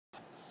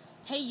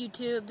Hey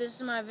YouTube, this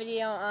is my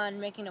video on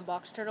making a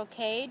box turtle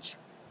cage.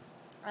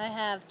 I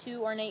have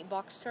two ornate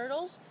box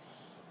turtles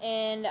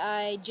and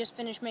I just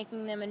finished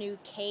making them a new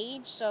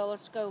cage, so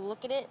let's go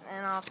look at it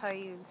and I'll tell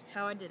you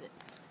how I did it.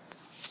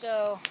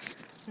 So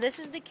this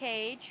is the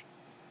cage.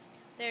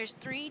 There's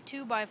 3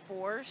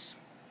 2x4s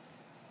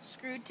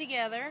screwed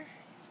together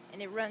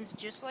and it runs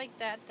just like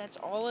that. That's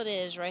all it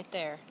is right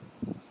there.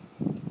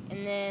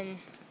 And then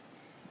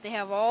they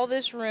have all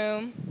this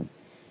room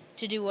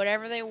to do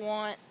whatever they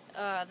want.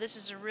 This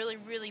is a really,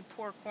 really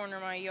poor corner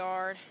of my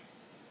yard.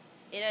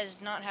 It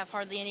does not have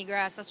hardly any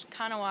grass. That's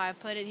kind of why I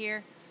put it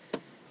here.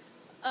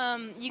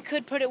 You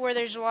could put it where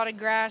there's a lot of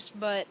grass,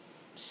 but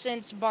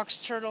since box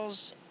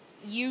turtles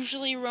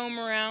usually roam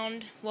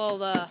around, well,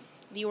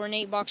 the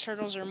ornate box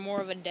turtles are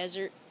more of a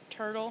desert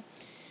turtle.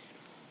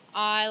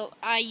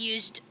 I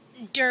used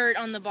dirt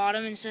on the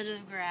bottom instead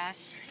of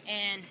grass,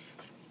 and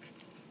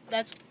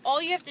that's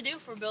all you have to do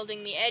for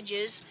building the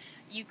edges.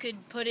 You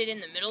could put it in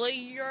the middle of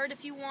your yard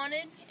if you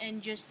wanted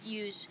and just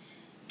use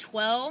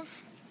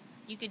 12.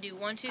 You could do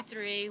 1, 2,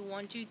 3,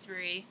 1, 2,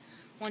 3,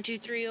 1, 2,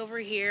 3 over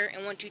here,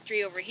 and 1, 2,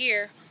 3 over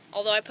here.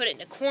 Although I put it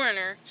in a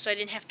corner, so I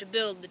didn't have to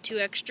build the 2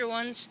 extra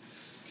ones.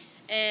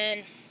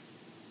 And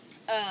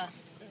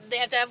they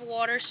have to have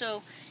water,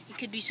 so it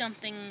could be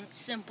something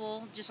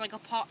simple, just like a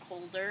pot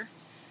holder.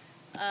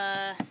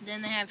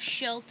 Then they have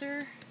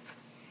shelter.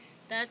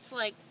 That's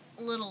like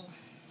a little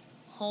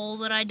hole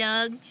that I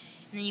dug.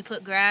 And then you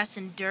put grass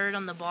and dirt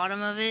on the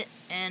bottom of it,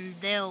 and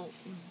they'll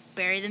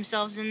bury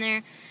themselves in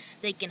there.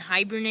 They can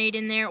hibernate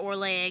in there or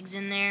lay eggs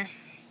in there.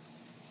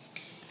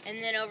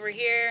 And then over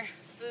here,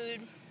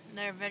 food,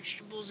 there are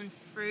vegetables and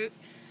fruit.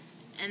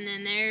 And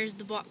then there's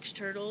the box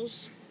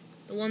turtles.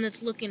 The one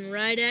that's looking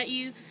right at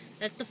you,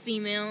 that's the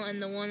female,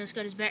 and the one that's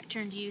got his back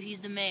turned to you, he's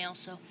the male.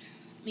 So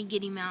let me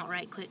get him out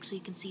right quick so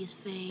you can see his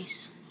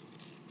face.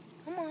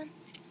 Come on.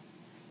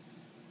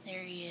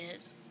 There he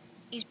is.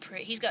 He's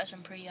pretty. He's got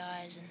some pretty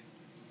eyes and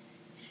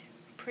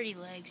pretty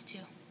legs too.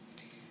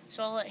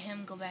 So I'll let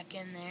him go back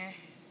in there.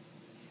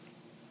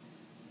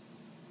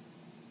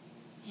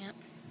 Yep.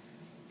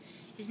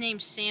 His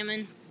name's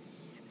Salmon,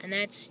 and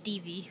that's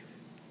Stevie.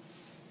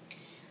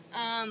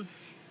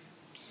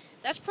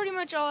 That's pretty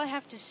much all I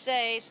have to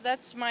say. So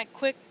that's my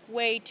quick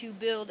way to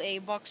build a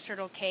box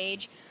turtle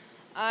cage.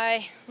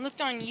 I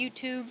looked on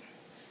YouTube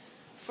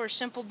for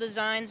simple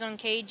designs on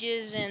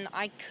cages, and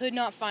I could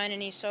not find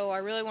any, so I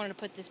really wanted to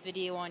put this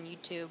video on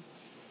YouTube.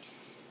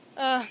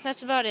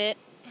 That's about it.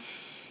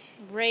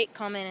 Rate,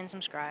 comment, and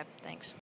subscribe. Thanks.